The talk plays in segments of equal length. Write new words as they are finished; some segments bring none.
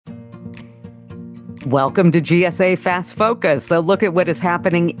Welcome to GSA Fast Focus, a look at what is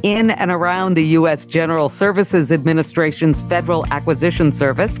happening in and around the U.S. General Services Administration's Federal Acquisition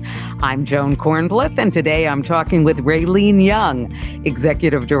Service. I'm Joan Kornblith, and today I'm talking with Raylene Young,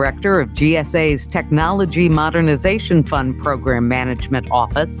 Executive Director of GSA's Technology Modernization Fund Program Management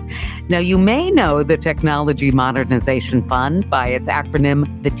Office. Now, you may know the Technology Modernization Fund by its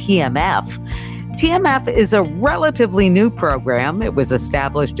acronym, the TMF. TMF is a relatively new program. It was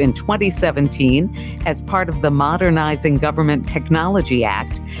established in 2017 as part of the Modernizing Government Technology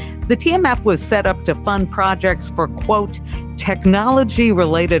Act. The TMF was set up to fund projects for, quote,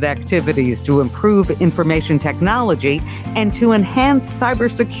 technology-related activities to improve information technology and to enhance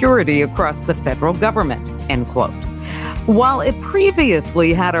cybersecurity across the federal government, end quote. While it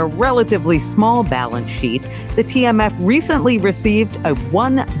previously had a relatively small balance sheet, the TMF recently received a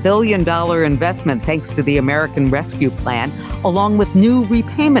 $1 billion investment thanks to the American Rescue Plan, along with new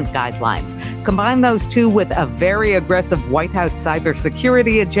repayment guidelines. Combine those two with a very aggressive White House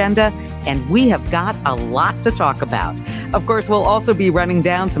cybersecurity agenda, and we have got a lot to talk about. Of course, we'll also be running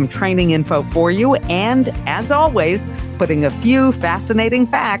down some training info for you, and as always, putting a few fascinating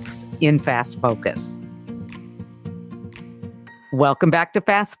facts in Fast Focus. Welcome back to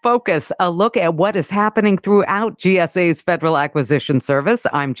Fast Focus, a look at what is happening throughout GSA's Federal Acquisition Service.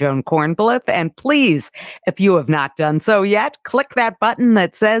 I'm Joan Kornblith, and please, if you have not done so yet, click that button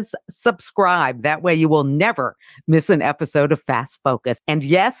that says subscribe. That way you will never miss an episode of Fast Focus. And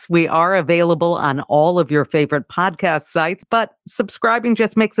yes, we are available on all of your favorite podcast sites, but subscribing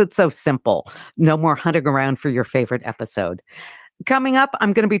just makes it so simple. No more hunting around for your favorite episode. Coming up,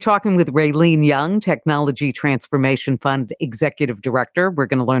 I'm going to be talking with Raylene Young, Technology Transformation Fund Executive Director. We're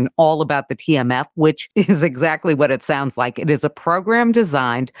going to learn all about the TMF, which is exactly what it sounds like. It is a program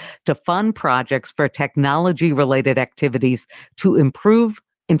designed to fund projects for technology-related activities to improve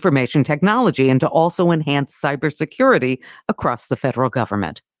information technology and to also enhance cybersecurity across the federal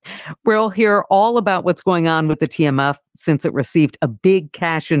government. We'll hear all about what's going on with the TMF since it received a big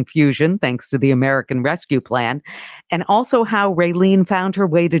cash infusion thanks to the American Rescue Plan, and also how Raylene found her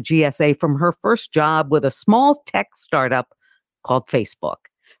way to GSA from her first job with a small tech startup called Facebook.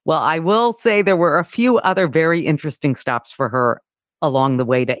 Well, I will say there were a few other very interesting stops for her along the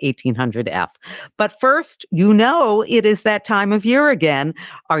way to 1800F. But first, you know it is that time of year again.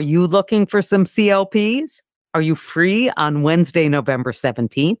 Are you looking for some CLPs? Are you free on Wednesday, November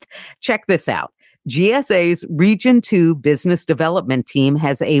 17th? Check this out. GSA's Region 2 Business Development Team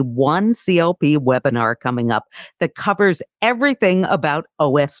has a one CLP webinar coming up that covers everything about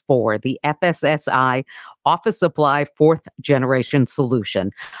OS4, the FSSI Office Supply 4th Generation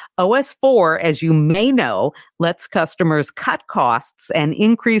Solution. OS4, as you may know, lets customers cut costs and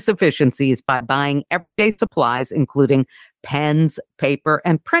increase efficiencies by buying everyday supplies, including pens, paper,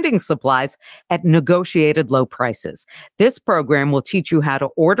 and printing supplies at negotiated low prices. This program will teach you how to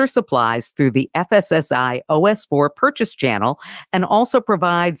order supplies through the FSSI OS4 purchase channel and also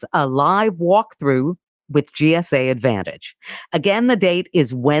provides a live walkthrough with GSA Advantage. Again, the date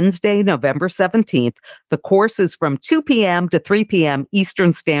is Wednesday, November 17th. The course is from 2 p.m. to 3 p.m.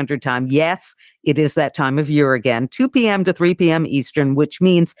 Eastern Standard Time. Yes, it is that time of year again, 2 p.m. to 3 p.m. Eastern, which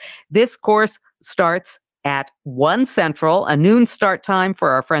means this course starts at 1 Central, a noon start time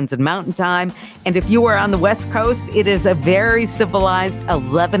for our friends in Mountain Time. And if you are on the West Coast, it is a very civilized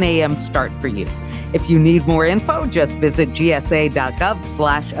 11 a.m. start for you. If you need more info, just visit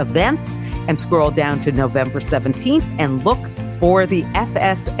gsa.gov/events and scroll down to November 17th and look for the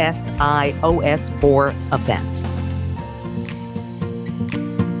FSSI OS4 event.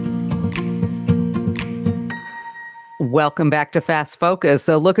 Welcome back to Fast Focus.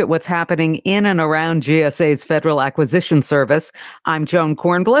 So look at what's happening in and around GSA's Federal Acquisition Service. I'm Joan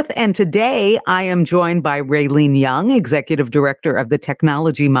Kornblith, and today I am joined by Raylene Young, Executive Director of the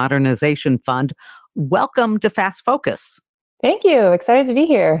Technology Modernization Fund. Welcome to Fast Focus. Thank you. Excited to be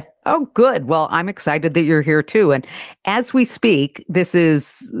here. Oh, good. Well, I'm excited that you're here too. And as we speak, this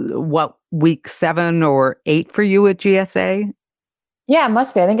is week 7 or 8 for you at GSA? Yeah, it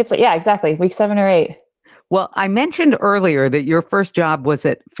must be. I think it's, exactly. Week 7 or 8. Well, I mentioned earlier that your first job was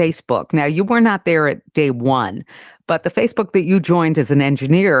at Facebook. Now, you were not there at day one, but the Facebook that you joined as an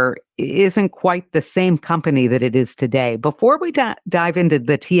engineer isn't quite the same company that it is today. Before we dive into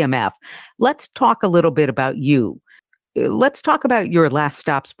the TMF, let's talk a little bit about you. Let's talk about your last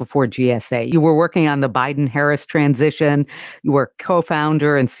stops before GSA. You were working on the Biden-Harris transition. You were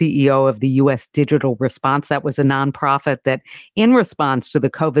co-founder and CEO of the U.S. Digital Response. That was a nonprofit that, in response to the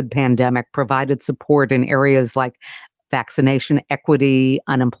COVID pandemic, provided support in areas like vaccination equity,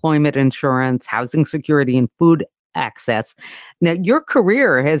 unemployment insurance, housing security, and food access. Now, your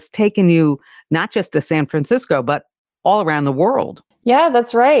career has taken you not just to San Francisco, but all around the world. Yeah,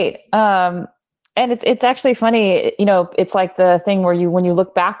 that's right. And it's actually funny, it's like the thing where when you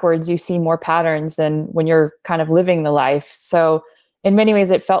look backwards, you see more patterns than when you're kind of living the life. So in many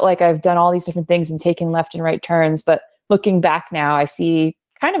ways, it felt like I've done all these different things and taken left and right turns. But looking back now, I see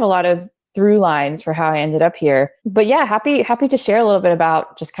kind of a lot of through lines for how I ended up here. But yeah, happy to share a little bit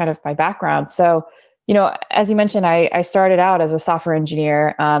about just kind of my background. So, as you mentioned, I started out as a software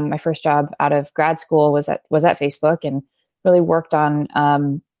engineer. My first job out of grad school was at Facebook, and really worked on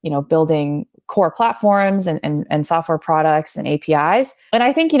building core platforms and software products and APIs. And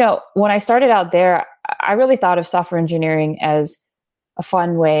I think, when I started out there, I really thought of software engineering as a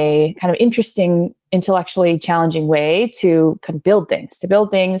fun way, kind of interesting, intellectually challenging way to kind of build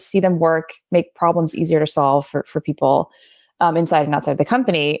things, see them work, make problems easier to solve for people inside and outside the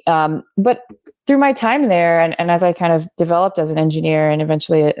company. But through my time there, and as I kind of developed as an engineer and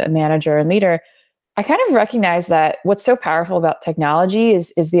eventually a manager and leader, I kind of recognize that what's so powerful about technology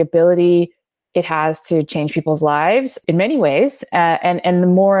is the ability it has to change people's lives in many ways. And the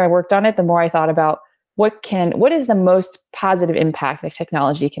more I worked on it, the more I thought about what is the most positive impact that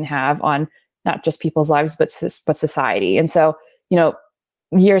technology can have on not just people's lives, but society. And so,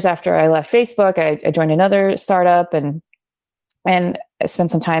 years after I left Facebook, I joined another startup and I spent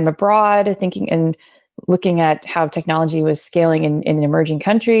some time abroad thinking and looking at how technology was scaling in emerging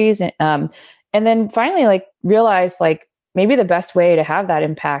countries. And then finally, realized maybe the best way to have that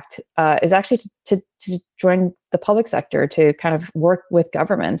impact is actually to join the public sector, to kind of work with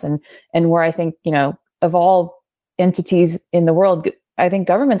governments, and where I think, of all entities in the world, I think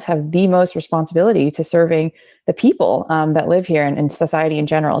governments have the most responsibility to serving the people that live here and society in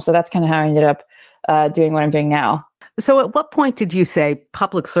general. So that's kind of how I ended up doing what I'm doing now. So at what point did you say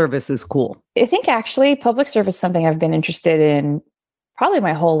public service is cool? I think actually public service is something I've been interested in probably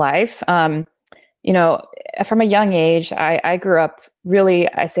my whole life. From a young age, I grew up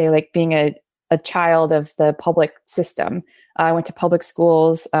really, I say, being a child of the public system. I went to public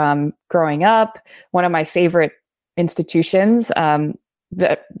schools growing up. One of my favorite institutions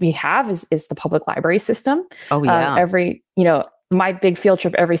that we have is the public library system. Oh, yeah. My big field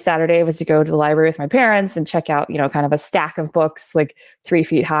trip every Saturday was to go to the library with my parents and check out, kind of a stack of books 3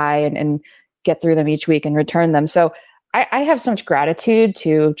 feet high and get through them each week and return them. So I have so much gratitude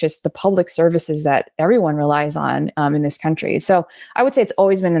to just the public services that everyone relies on in this country. So I would say it's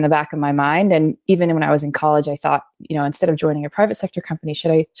always been in the back of my mind. And even when I was in college, I thought, instead of joining a private sector company,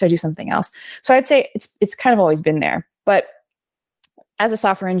 should I do something else? So I'd say it's kind of always been there. But as a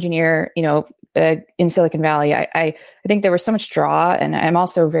software engineer, in Silicon Valley, I think there was so much draw, and I'm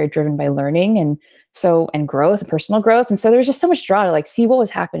also very driven by learning and growth, personal growth. And so there was just so much draw to see what was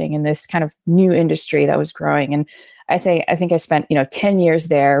happening in this kind of new industry that was growing. And I think I spent, 10 years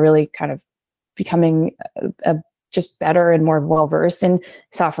there really kind of becoming just better and more well-versed in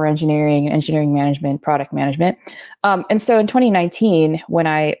software engineering and engineering management, product management. And so in 2019, when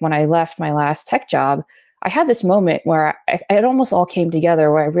I left my last tech job, I had this moment where it almost all came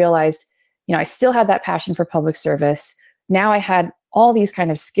together, where I realized, I still had that passion for public service. Now I had all these kind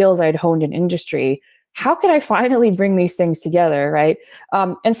of skills I'd honed in industry. How could I finally bring these things together, right?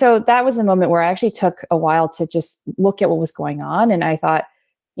 And so that was the moment where I actually took a while to just look at what was going on. And I thought,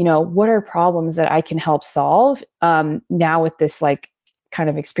 what are problems that I can help solve now with this kind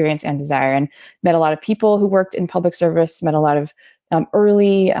of experience and desire? And met a lot of people who worked in public service, met a lot of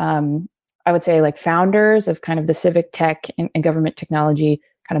early, I would say founders of kind of the civic tech and government technology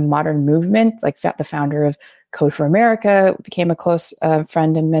kind of modern movement, the founder of Code for America became a close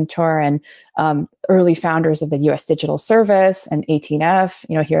friend and mentor, and early founders of the U.S. Digital Service and 18F,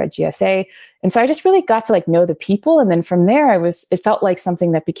 here at GSA. And so I just really got to know the people. And then from there, it felt like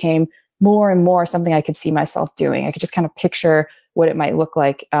something that became more and more something I could see myself doing. I could just kind of picture what it might look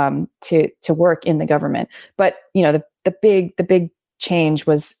like to work in the government. But, the big change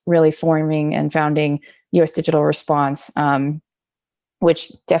was really forming and founding U.S. Digital Response,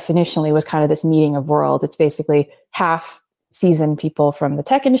 which definitionally was kind of this meeting of worlds. It's basically half seasoned people from the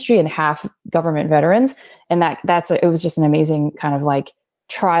tech industry and half government veterans. And it was just an amazing kind of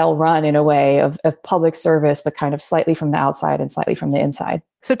trial run in a way of public service, but kind of slightly from the outside and slightly from the inside.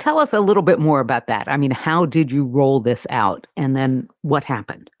 So tell us a little bit more about that. I mean, how did you roll this out? And then what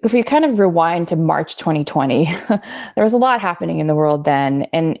happened? If we kind of rewind to March 2020, there was a lot happening in the world then.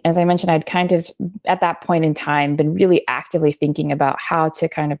 And as I mentioned, I'd kind of, at that point in time, been really actively thinking about how to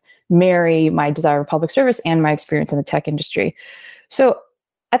kind of marry my desire for public service and my experience in the tech industry. So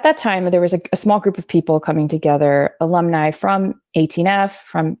at that time, there was a small group of people coming together, alumni from 18F,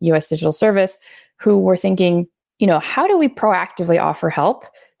 from US Digital Service, who were thinking, how do we proactively offer help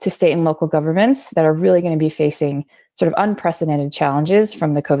to state and local governments that are really going to be facing sort of unprecedented challenges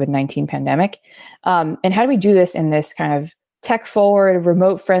from the COVID-19 pandemic? And how do we do this in this kind of tech-forward,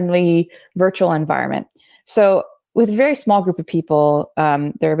 remote-friendly, virtual environment? So with a very small group of people,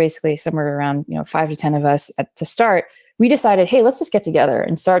 there are basically somewhere around 5 to 10 of us to start. We decided, hey, let's just get together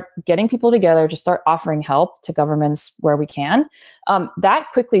and start getting people together to start offering help to governments where we can. That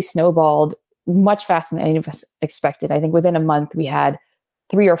quickly snowballed much faster than any of us expected. I think within a month, we had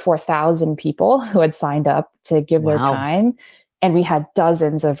 3,000 or 4,000 people who had signed up to give their time. And we had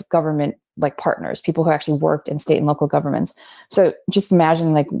dozens of government partners, people who actually worked in state and local governments. So just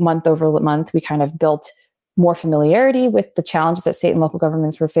imagine month over month, we kind of built more familiarity with the challenges that state and local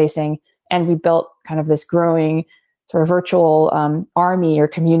governments were facing. And we built kind of this growing sort of virtual army or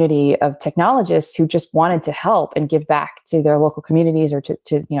community of technologists who just wanted to help and give back to their local communities or to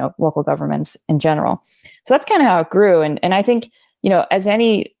local governments in general. So that's kind of how it grew. And I think, as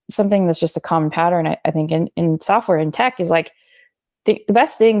something that's just a common pattern, I think in software and tech is the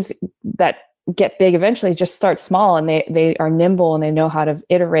best things that get big eventually just start small, and they are nimble and they know how to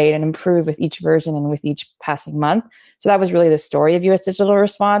iterate and improve with each version and with each passing month. So that was really the story of US Digital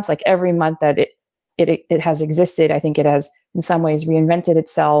Response. Every month that it has existed, I think it has in some ways reinvented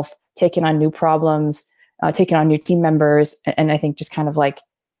itself, taken on new problems, taken on new team members, and I think just kind of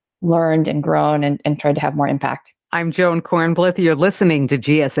learned and grown and tried to have more impact. I'm Joan Kornblith. You're listening to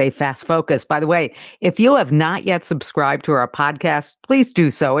GSA Fast Focus. By the way, if you have not yet subscribed to our podcast, please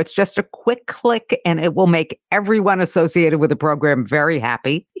do so. It's just a quick click and it will make everyone associated with the program very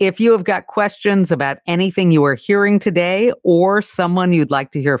happy. If you have got questions about anything you are hearing today or someone you'd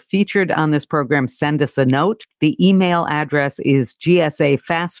like to hear featured on this program, send us a note. The email address is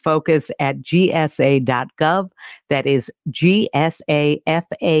gsafastfocus@gsa.gov. That is GSAFAS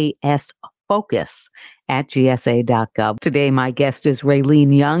Focus at gsa.gov. Today, my guest is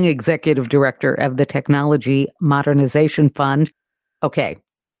Raylene Young, Executive Director of the Technology Modernization Fund. Okay,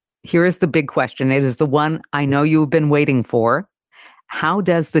 here is the big question. It is the one I know you've been waiting for. How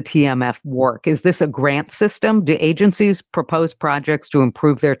does the TMF work? Is this a grant system? Do agencies propose projects to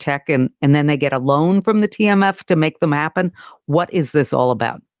improve their tech and then they get a loan from the TMF to make them happen? What is this all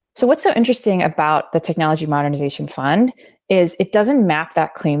about? So what's so interesting about the Technology Modernization Fund is it doesn't map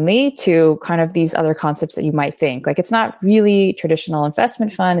that cleanly to kind of these other concepts that you might think. It's not really traditional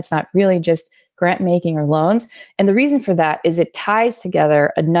investment fund. It's not really just grant making or loans. And the reason for that is it ties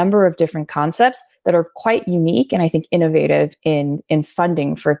together a number of different concepts that are quite unique and I think innovative in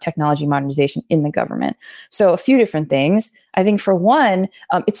funding for technology modernization in the government. So a few different things. I think for one,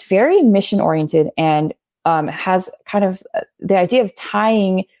 it's very mission oriented and has kind of the idea of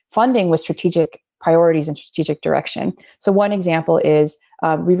tying funding with strategic priorities and strategic direction. So one example is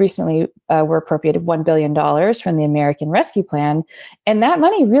we recently were appropriated $1 billion from the American Rescue Plan. And that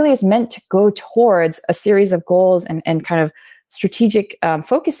money really is meant to go towards a series of goals and kind of strategic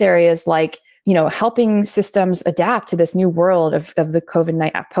focus areas helping systems adapt to this new world of the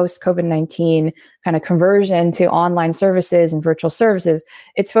post-COVID-19 kind of conversion to online services and virtual services.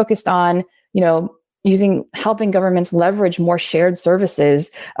 It's focused on, helping governments leverage more shared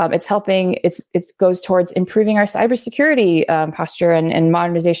services. It goes towards improving our cybersecurity posture and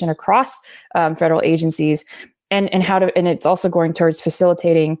modernization across federal agencies, and it's also going towards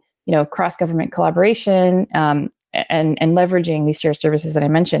facilitating cross-government collaboration and leveraging these shared services that I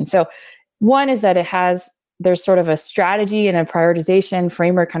mentioned. So one is that there's sort of a strategy and a prioritization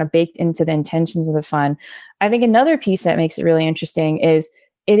framework kind of baked into the intentions of the fund. I think another piece that makes it really interesting is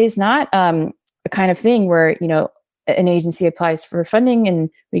it is not a kind of thing where, an agency applies for funding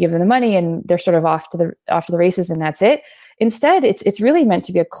and we give them the money and they're sort of off to the races and that's it. Instead, it's really meant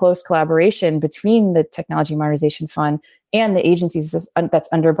to be a close collaboration between the Technology Modernization Fund and the agencies that's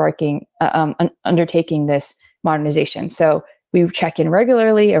undertaking this modernization. So we check in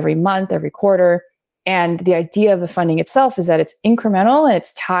regularly every month, every quarter. And the idea of the funding itself is that it's incremental and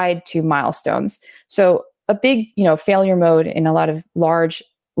it's tied to milestones. So a big, failure mode in a lot of large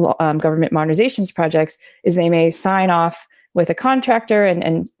government modernizations projects is they may sign off with a contractor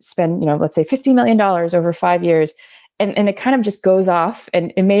and spend, let's say $50 million over 5 years. And it kind of just goes off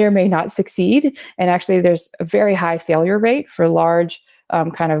and it may or may not succeed. And actually there's a very high failure rate for large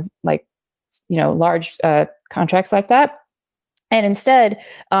large contracts like that. And instead,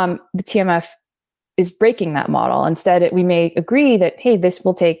 the TMF is breaking that model. Instead, we may agree that, hey, this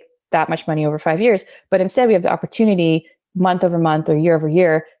will take that much money over 5 years. But instead, we have the opportunity month over month or year over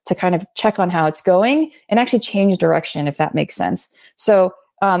year to kind of check on how it's going and actually change direction, if that makes sense. So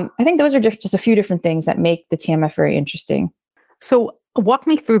I think those are just a few different things that make the TMF very interesting. So Walk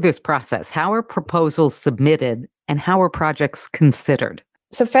me through this process. How are proposals submitted and how are projects considered?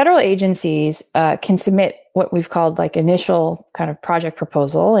 So federal agencies can submit what we've called like initial kind of project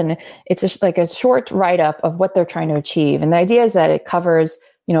proposal, and it's like a short write-up of what they're trying to achieve. And the idea is that it covers,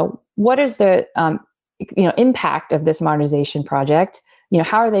 what is the impact of this modernization project?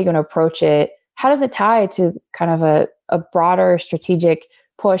 How are they going to approach it? How does it tie to kind of a broader strategic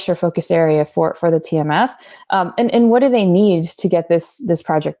push or focus area for the TMF? And what do they need to get this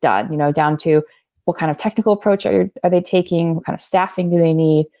project done? Down to what kind of technical approach are they taking? What kind of staffing do they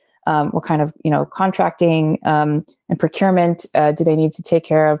need? What kind of contracting and procurement do they need to take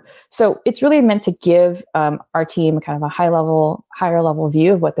care of? So it's really meant to give our team kind of a higher level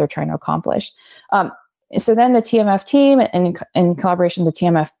view of what they're trying to accomplish. So then the TMF team and in collaboration with the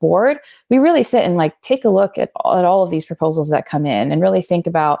TMF board, we really sit and like take a look at all of these proposals that come in and really think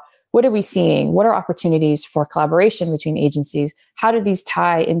about what are we seeing? What are opportunities for collaboration between agencies? How do these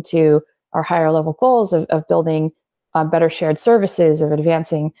tie into our higher level goals of building better shared services, of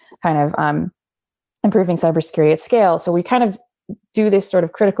advancing kind of improving cybersecurity at scale? So we kind of do this sort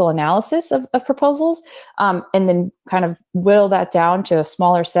of critical analysis of proposals and then kind of whittle that down to a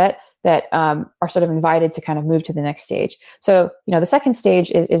smaller set that are sort of invited to kind of move to the next stage. So, the second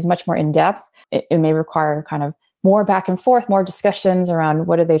stage is much more in-depth. It may require kind of more back and forth, more discussions around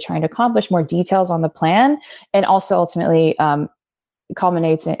what are they trying to accomplish, more details on the plan, and also ultimately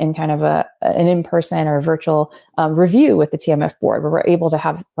culminates in kind of an in-person or virtual review with the TMF board, where we're able to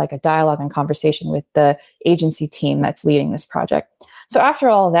have like a dialogue and conversation with the agency team that's leading this project. So after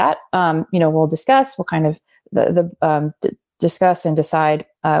all of that, we'll discuss, we'll kind of discuss and decide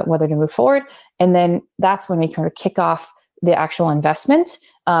whether to move forward. And then that's when we kind of kick off the actual investment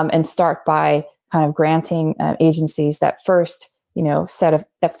and start by kind of granting agencies that first,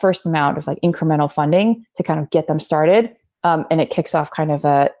 that first amount of like incremental funding to kind of get them started. And it kicks off kind of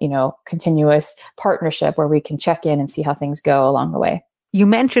a, continuous partnership where we can check in and see how things go along the way. You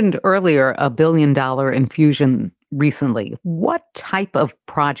mentioned earlier $1 billion infusion recently. What type of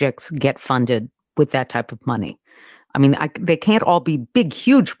projects get funded with that type of money? I mean, they can't all be big,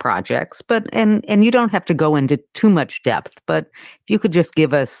 huge projects, but and you don't have to go into too much depth. But if you could just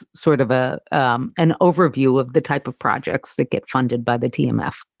give us sort of an overview of the type of projects that get funded by the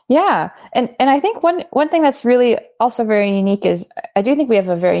TMF. Yeah. And I think one thing that's really also very unique is I do think we have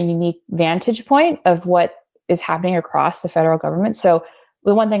a very unique vantage point of what is happening across the federal government. So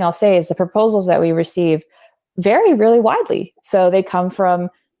the one thing I'll say is the proposals that we receive vary really widely. So they come from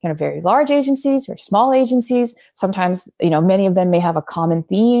kind of very large agencies or small agencies. Sometimes, many of them may have a common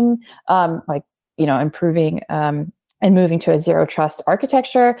theme, like, improving and moving to a zero trust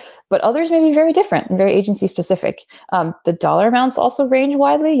architecture, but others may be very different and very agency specific. The dollar amounts also range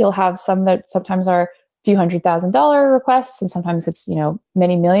widely. You'll have some that sometimes are a few $100,000 requests, and sometimes it's,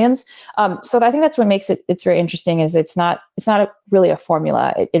 many millions. So I think that's what makes it's very interesting is it's not really a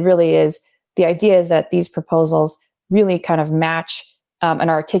formula. It really is, the idea is that these proposals really kind of match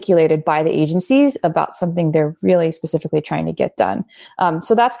and are articulated by the agencies about something they're really specifically trying to get done.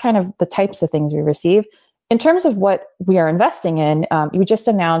 So that's kind of the types of things we receive. In terms of what we are investing in, we just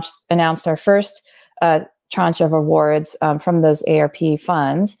announced our first tranche of awards from those ARP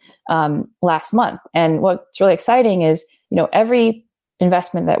funds last month. And what's really exciting is, every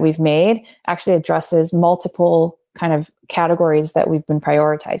investment that we've made actually addresses multiple kind of categories that we've been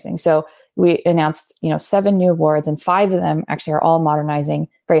prioritizing. So we announced, 7 new awards, and 5 of them actually are all modernizing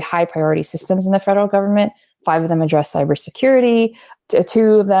very high priority systems in the federal government. 5 of them address cybersecurity. 2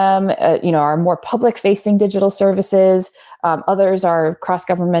 of them, are more public-facing digital services. Others are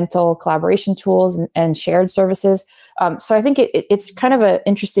cross-governmental collaboration tools and shared services. So I think it's kind of an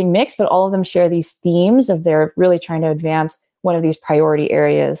interesting mix, but all of them share these themes of they're really trying to advance one of these priority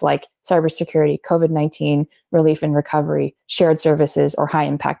areas like cybersecurity, COVID-19, relief and recovery, shared services, or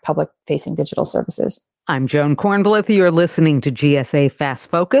high-impact public-facing digital services. I'm Joan Kornbluth. You're listening to GSA Fast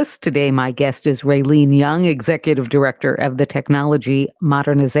Focus. Today, my guest is Raylene Young, Executive Director of the Technology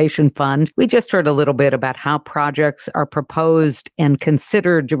Modernization Fund. We just heard a little bit about how projects are proposed and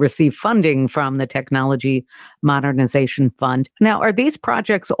considered to receive funding from the Technology Modernization Fund. Now, are these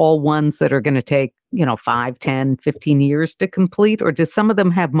projects all ones that are going to take, 5, 10, 15 years to complete, or do some of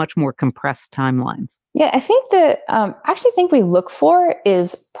them have much more compressed timelines? Yeah, I think the actually think we look for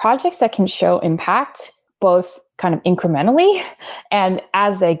is projects that can show impact both kind of incrementally and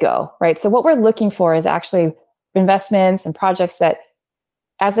as they go, right? So what we're looking for is actually investments and projects that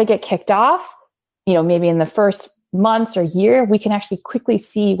as they get kicked off, maybe in the first months or year, we can actually quickly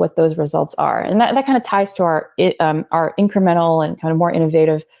see what those results are. And that kind of ties to our incremental and kind of more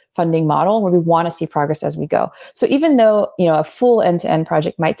innovative funding model where we want to see progress as we go. So even though, a full end-to-end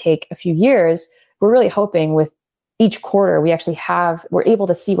project might take a few years, we're really hoping with each quarter we're able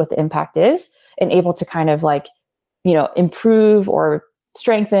to see what the impact is and able to kind of like, improve or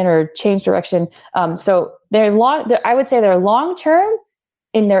strengthen or change direction. So I would say they're long-term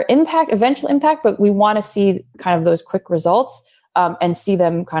in their eventual impact, but we want to see kind of those quick results and see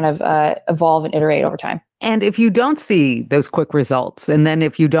them kind of evolve and iterate over time. And if you don't see those quick results, and then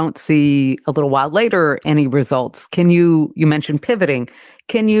if you don't see a little while later any results, you mentioned pivoting,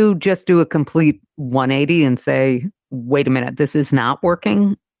 can you just do a complete 180 and say, wait a minute, this is not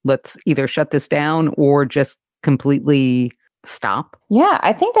working? Let's either shut this down or just completely stop? Yeah,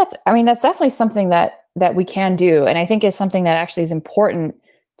 I think that's definitely something that we can do. And I think is something that actually is important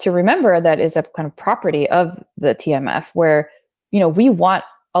to remember, that is a kind of property of the TMF, where, we want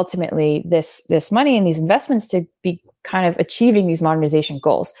ultimately this money and these investments to be kind of achieving these modernization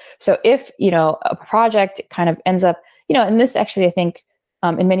goals. So if, a project kind of ends up, and this actually, I think,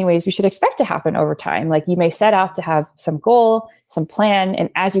 in many ways, we should expect to happen over time. Like you may set out to have some goal, some plan, and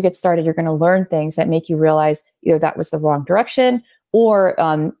as you get started, you're going to learn things that make you realize either that was the wrong direction or,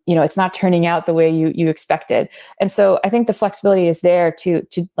 it's not turning out the way you expected. And so I think the flexibility is there to,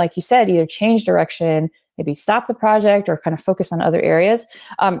 like you said, either change direction, maybe stop the project, or kind of focus on other areas.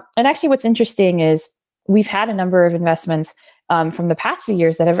 And actually what's interesting is we've had a number of investments from the past few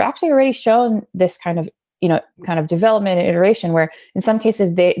years that have actually already shown this kind of development and iteration, where in some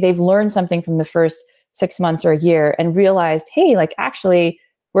cases they've learned something from the first 6 months or a year and realized, hey, like actually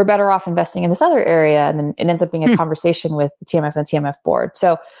we're better off investing in this other area. And then it ends up being a conversation with the TMF and the TMF board.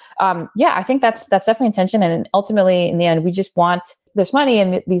 So I think that's definitely intention. And ultimately in the end, we just want this money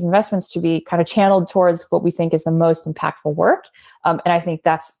and these investments to be kind of channeled towards what we think is the most impactful work. And I think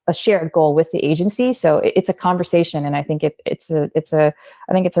that's a shared goal with the agency. So it's a conversation. And I think it's a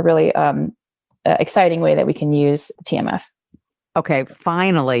really exciting way that we can use TMF. Okay,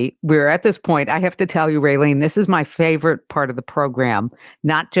 finally, we're at this point. I have to tell you, Raylene, this is my favorite part of the program,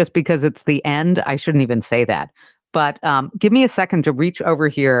 not just because it's the end. I shouldn't even say that. But give me a second to reach over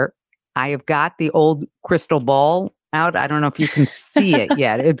here. I have got the old crystal ball out. I don't know if you can see it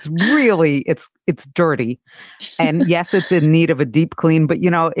yet. It's really, it's dirty. And yes, it's in need of a deep clean. But,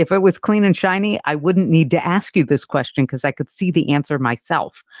 if it was clean and shiny, I wouldn't need to ask you this question because I could see the answer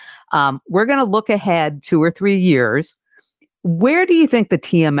myself. We're going to look ahead 2 or 3 years. Where do you think the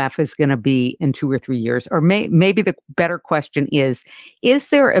TMF is going to be in 2 or 3 years? Or maybe the better question is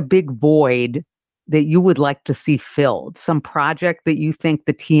there a big void that you would like to see filled? Some project that you think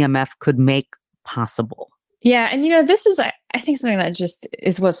the TMF could make possible? Yeah. And, this is, I think something that just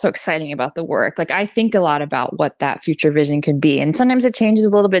is what's so exciting about the work. Like I think a lot about what that future vision could be. And sometimes it changes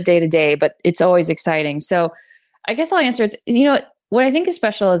a little bit day to day, but it's always exciting. So I guess I'll answer it. What I think is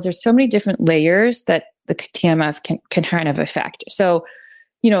special is there's so many different layers that the TMF can kind of affect. So,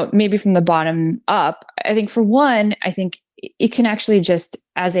 maybe from the bottom up, I think for one, I think it can actually just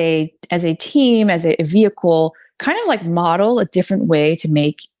as a team, as a vehicle, kind of like model a different way to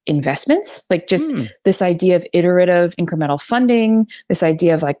make investments, like just this idea of iterative incremental funding, this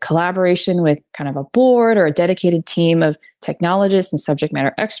idea of like collaboration with kind of a board or a dedicated team of technologists and subject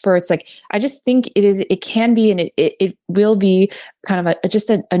matter experts. Like, I just think it can be, and it will be kind of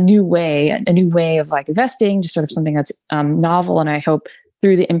a new way of like investing, just sort of something that's novel. And I hope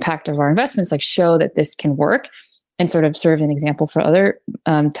through the impact of our investments, like show that this can work and sort of serve an example for other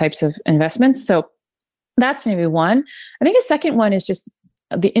types of investments. So that's maybe one. I think a second one is just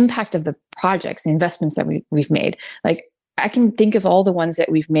the impact of the projects, the investments that we've made. Like I can think of all the ones that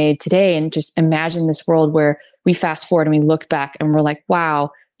we've made today and just imagine this world where we fast forward and we look back and we're like,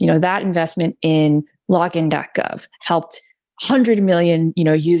 wow, that investment in login.gov helped 100 million,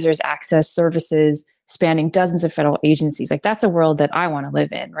 users access services spanning dozens of federal agencies. Like that's a world that I want to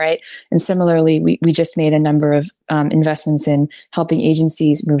live in, right? And similarly, we just made a number of investments in helping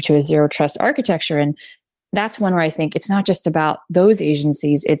agencies move to a zero trust architecture. And that's one where I think it's not just about those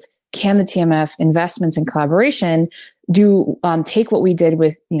agencies. It's can the TMF investments and collaboration do take what we did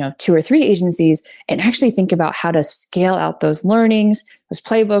with 2 or 3 agencies and actually think about how to scale out those learnings, those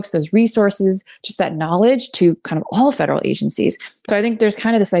playbooks, those resources, just that knowledge to kind of all federal agencies. So I think there's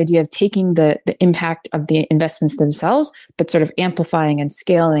kind of this idea of taking the impact of the investments themselves, but sort of amplifying and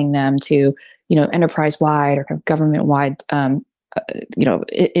scaling them to enterprise-wide or kind of government-wide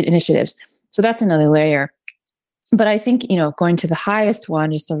initiatives. So that's another layer. But I think, going to the highest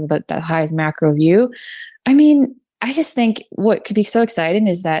one, just sort of that highest macro view, I mean, I just think what could be so exciting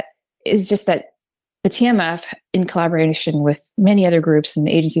is just that the TMF, in collaboration with many other groups and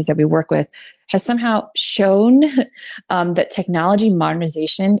the agencies that we work with, has somehow shown that technology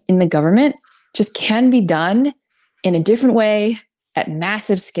modernization in the government just can be done in a different way at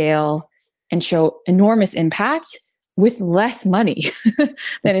massive scale and show enormous impact with less money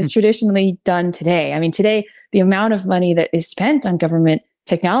than is traditionally done today. I mean, today, the amount of money that is spent on government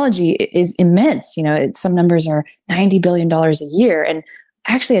technology is immense. Some numbers are $90 billion a year. And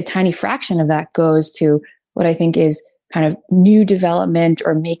actually, a tiny fraction of that goes to what I think is kind of new development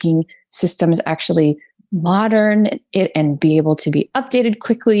or making systems actually modern and be able to be updated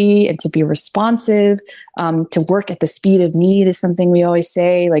quickly and to be responsive, to work at the speed of need is something we always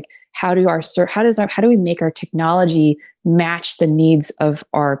say. Like, how do we make our technology match the needs of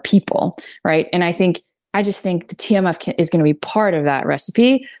our people, right? And I just think the TMF is going to be part of that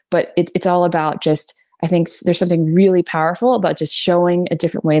recipe, but it's all about just, I think there's something really powerful about just showing a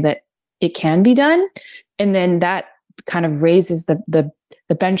different way that it can be done. And then that kind of raises the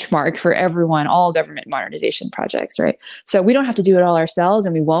benchmark for everyone, all government modernization projects, right? So we don't have to do it all ourselves,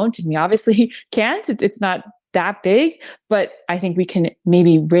 and we won't, and we obviously can't. It's not that big, but I think we can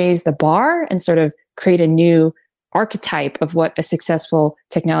maybe raise the bar and sort of create a new archetype of what a successful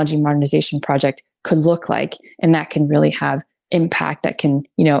technology modernization project could look like. And that can really have impact that can,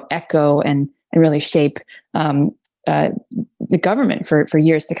 echo and really shape the government for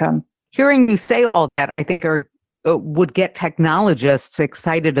years to come. Hearing you say all that, I think would get technologists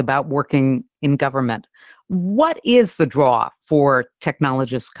excited about working in government. What is the draw for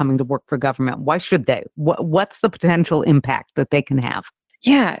technologists coming to work for government? Why should they? What's the potential impact that they can have?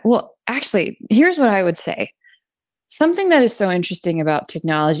 Yeah, well, actually, here's what I would say. Something that is so interesting about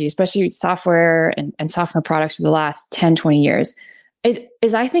technology, especially software and software products for the last 10, 20 years,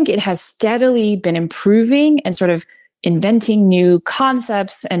 I think it has steadily been improving and sort of inventing new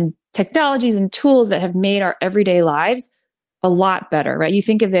concepts and technologies and tools that have made our everyday lives a lot better, right? You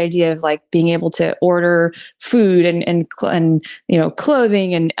think of the idea of like being able to order food and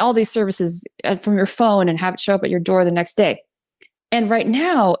clothing and all these services from your phone and have it show up at your door the next day. And right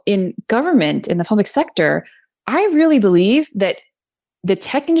now in government, in the public sector, I really believe that the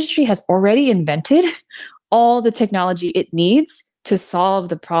tech industry has already invented all the technology it needs to solve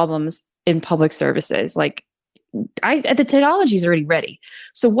the problems in public services. Like the technology is already ready.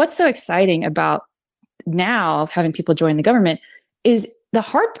 So what's so exciting about now having people join the government is the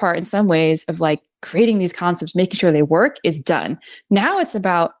hard part in some ways of like creating these concepts, making sure they work is done. Now it's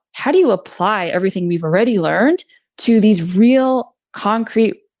about how do you apply everything we've already learned to these real,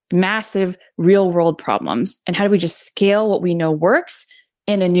 concrete, massive real world problems? And how do we just scale what we know works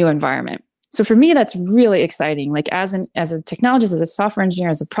in a new environment? So for me, that's really exciting. Like as a technologist, as a software engineer,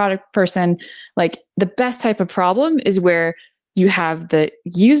 as a product person, like the best type of problem is where you have the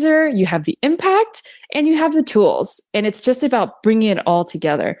user, you have the impact, and you have the tools. And it's just about bringing it all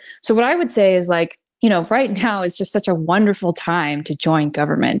together. So what I would say is like, right now is just such a wonderful time to join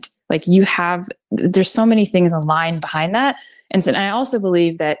government. Like there's so many things aligned behind that. And I also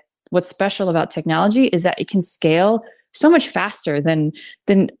believe that what's special about technology is that it can scale so much faster than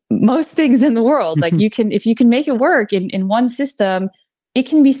most things in the world. Like if you can make it work in one system, it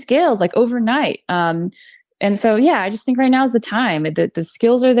can be scaled like overnight. And so, yeah, I just think right now is the time. The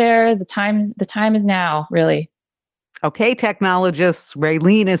skills are there. The time is now, really. Okay, technologists,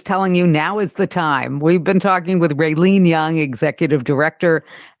 Raylene is telling you now is the time. We've been talking with Raylene Young, Executive Director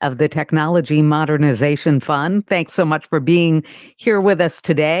of the Technology Modernization Fund. Thanks so much for being here with us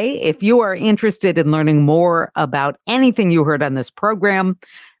today. If you are interested in learning more about anything you heard on this program,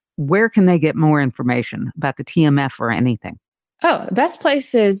 where can they get more information about the TMF or anything? Oh, the best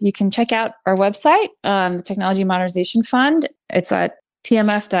place is you can check out our website, the Technology Modernization Fund. It's at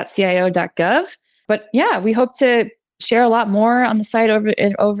tmf.cio.gov. But yeah, we hope to share a lot more on the site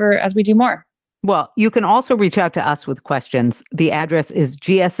over as we do more. Well, you can also reach out to us with questions. The address is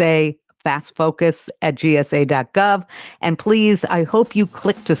gsafastfocus@gsa.gov. And please, I hope you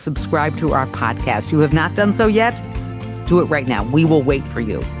click to subscribe to our podcast. You have not done so yet? Do it right now. We will wait for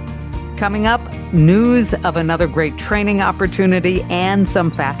you. Coming up, news of another great training opportunity and some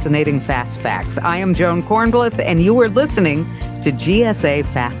fascinating fast facts. I am Joan Kornblith, and you are listening to GSA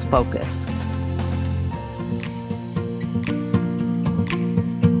Fast Focus.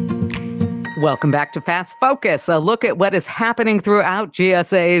 Welcome back to Fast Focus, a look at what is happening throughout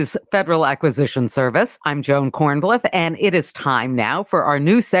GSA's Federal Acquisition Service. I'm Joan Kornblith, and it is time now for our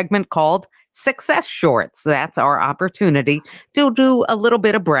new segment called Success Shorts. That's our opportunity to do a little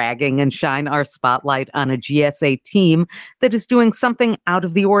bit of bragging and shine our spotlight on a GSA team that is doing something out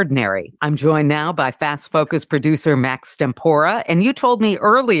of the ordinary. I'm joined now by Fast Focus producer Max Stempora, and you told me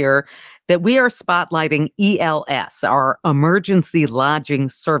earlier that we are spotlighting ELS, our Emergency Lodging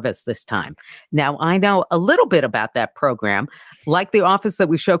Service this time. Now, I know a little bit about that program. Like the office that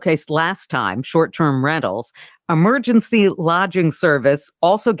we showcased last time, short-term rentals, Emergency Lodging Service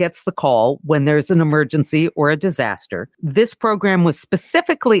also gets the call when there's an emergency or a disaster. This program was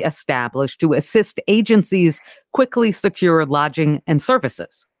specifically established to assist agencies quickly secure lodging and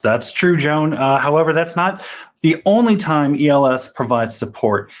services. That's true, Joan. However, that's not the only time ELS provides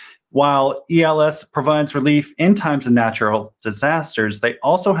support. While ELS provides relief in times of natural disasters, they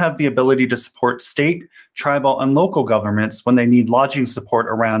also have the ability to support state, tribal, and local governments when they need lodging support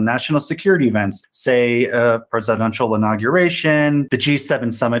around national security events, say a presidential inauguration, the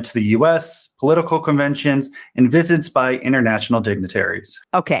G7 summit to the US, political conventions, and visits by international dignitaries.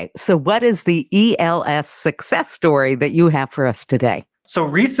 Okay, so what is the ELS success story that you have for us today? So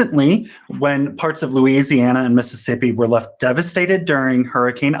recently, when parts of Louisiana and Mississippi were left devastated during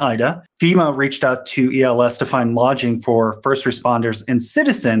Hurricane Ida, FEMA reached out to ELS to find lodging for first responders and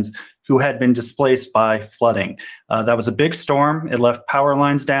citizens who had been displaced by flooding. That was a big storm. It left power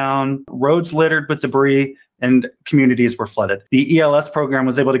lines down, roads littered with debris, and communities were flooded. The ELS program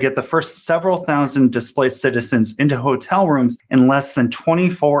was able to get the first several thousand displaced citizens into hotel rooms in less than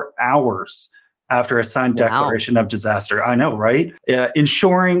 24 hours. After a signed declaration of disaster. I know, right?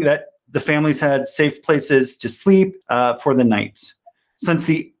 Ensuring that the families had safe places to sleep for the night. Since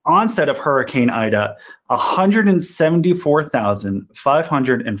the onset of Hurricane Ida,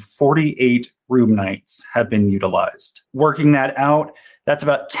 174,548 room nights have been utilized. Working that out, that's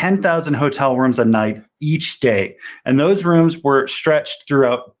about 10,000 hotel rooms a night each day. And those rooms were stretched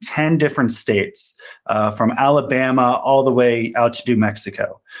throughout 10 different states, from Alabama all the way out to New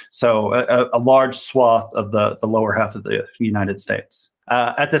Mexico. So a large swath of the lower half of the United States.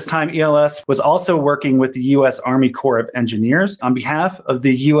 At this time, ELS was also working with the U.S. Army Corps of Engineers on behalf of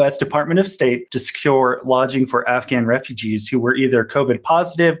the U.S. Department of State to secure lodging for Afghan refugees who were either COVID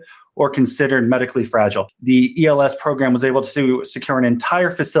positive or considered medically fragile. The ELS program was able to secure an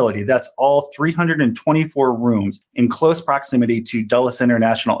entire facility, that's all 324 rooms, in close proximity to Dulles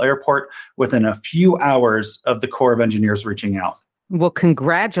International Airport within a few hours of the Corps of Engineers reaching out. Well,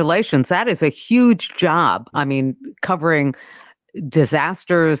 congratulations. That is a huge job. I mean, covering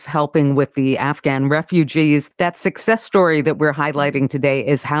disasters, helping with the Afghan refugees. That success story that we're highlighting today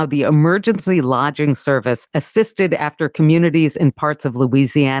is how the Emergency Lodging Service assisted after communities in parts of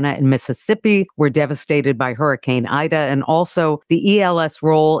Louisiana and Mississippi were devastated by Hurricane Ida, and also the ELS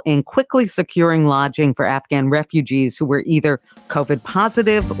role in quickly securing lodging for Afghan refugees who were either COVID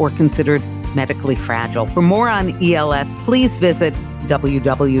positive or considered medically fragile. For more on ELS, please visit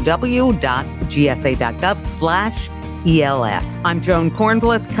www.gsa.gov/ELS. I'm Joan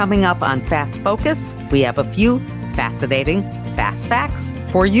Kornblith. Coming up on Fast Focus, we have a few fascinating fast facts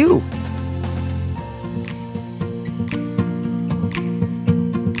for you.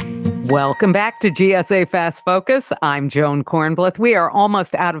 Welcome back to GSA Fast Focus. I'm Joan Kornblith. We are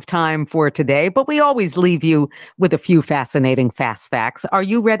almost out of time for today, but we always leave you with a few fascinating fast facts. Are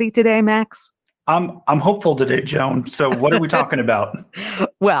you ready today, Max? I'm hopeful today, Joan. So what are we talking about?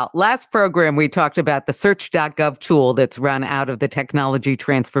 Well, last program, we talked about the search.gov tool that's run out of the Technology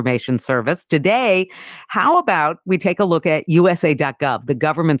Transformation Service. Today, how about we take a look at USA.gov, the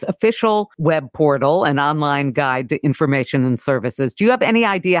government's official web portal and online guide to information and services. Do you have any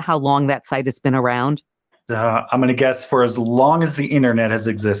idea how long that site has been around? I'm going to guess for as long as the internet has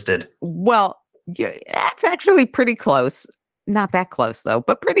existed. Well, yeah, that's actually pretty close. Not that close, though,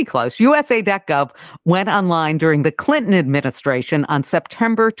 but pretty close. USA.gov went online during the Clinton administration on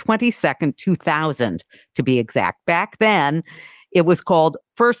September 22nd, 2000, to be exact. Back then, it was called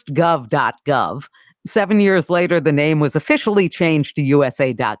firstgov.gov. 7 years later, the name was officially changed to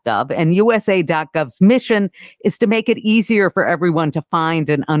USA.gov, and USA.gov's mission is to make it easier for everyone to find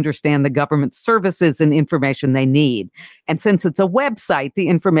and understand the government services and information they need. And since it's a website, the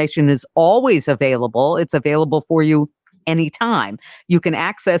information is always available. It's available for you anytime. You can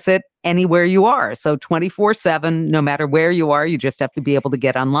access it anywhere you are. So 24/7, no matter where you are, you just have to be able to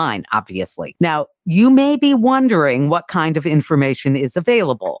get online, obviously. Now, you may be wondering what kind of information is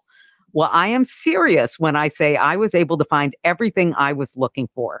available. Well, I am serious when I say I was able to find everything I was looking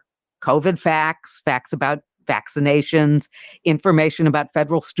for. COVID facts, facts about vaccinations, information about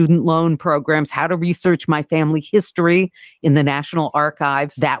federal student loan programs, how to research my family history in the National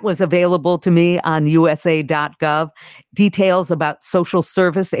Archives. That was available to me on USA.gov. Details about social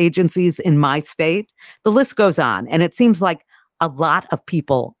service agencies in my state. The list goes on, and it seems like a lot of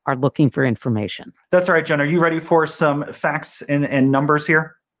people are looking for information. That's right, Jen. Are you ready for some facts and numbers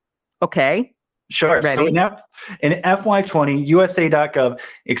here? Okay. Sure. Ready? So in FY20, USA.gov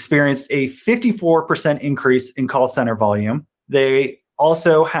experienced a 54% increase in call center volume. They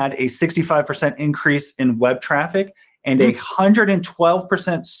also had a 65% increase in web traffic and a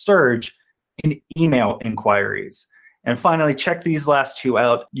 112% surge in email inquiries. And finally, check these last two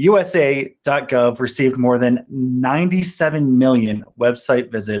out. USA.gov received more than 97 million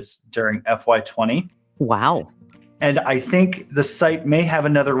website visits during FY20. Wow. And I think the site may have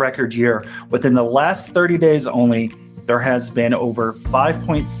another record year. Within the last 30 days only, there has been over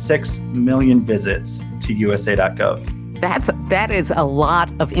 5.6 million visits to USA.gov. That is a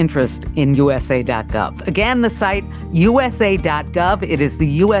lot of interest in USA.gov. Again, the site USA.gov. It is the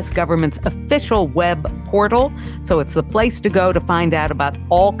U.S. government's official web portal. So it's the place to go to find out about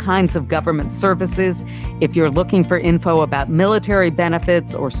all kinds of government services. If you're looking for info about military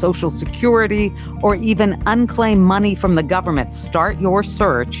benefits or Social Security or even unclaimed money from the government, start your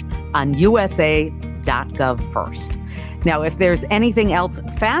search on USA.gov first. Now, if there's anything else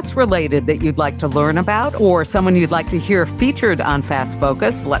FAS related that you'd like to learn about or someone you'd like to hear featured on FAS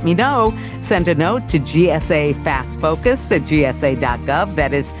Focus, let me know. Send a note to GSA FAS Focus at gsa.gov.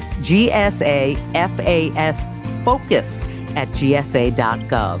 That is GSA FAS Focus at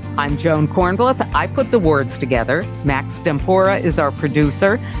gsa.gov. I'm Joan Kornbluth. I put the words together. Max Stempora is our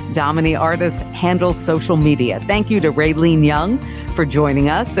producer. Domini Artis handles social media. Thank you to Raylene Young for joining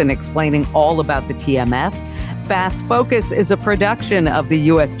us and explaining all about the TMF. FAS Focus is a production of the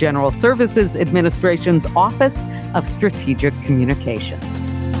U.S. General Services Administration's Office of Strategic Communications.